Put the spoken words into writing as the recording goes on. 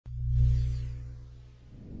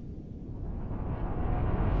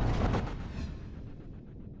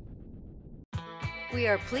We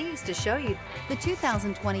are pleased to show you the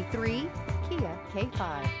 2023 Kia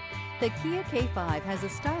K5. The Kia K5 has a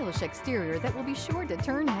stylish exterior that will be sure to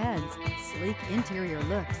turn heads, sleek interior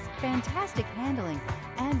looks, fantastic handling,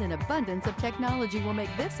 and an abundance of technology will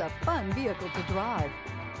make this a fun vehicle to drive.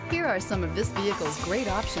 Here are some of this vehicle's great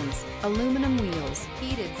options: aluminum wheels,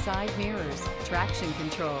 heated side mirrors, traction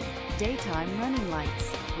control, daytime running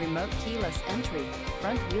lights, remote keyless entry,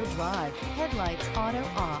 front wheel drive, headlights auto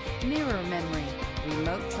off, mirror memory,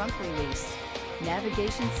 remote trunk release,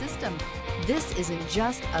 navigation system. This isn't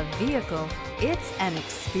just a vehicle, it's an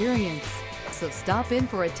experience. So stop in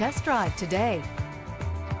for a test drive today.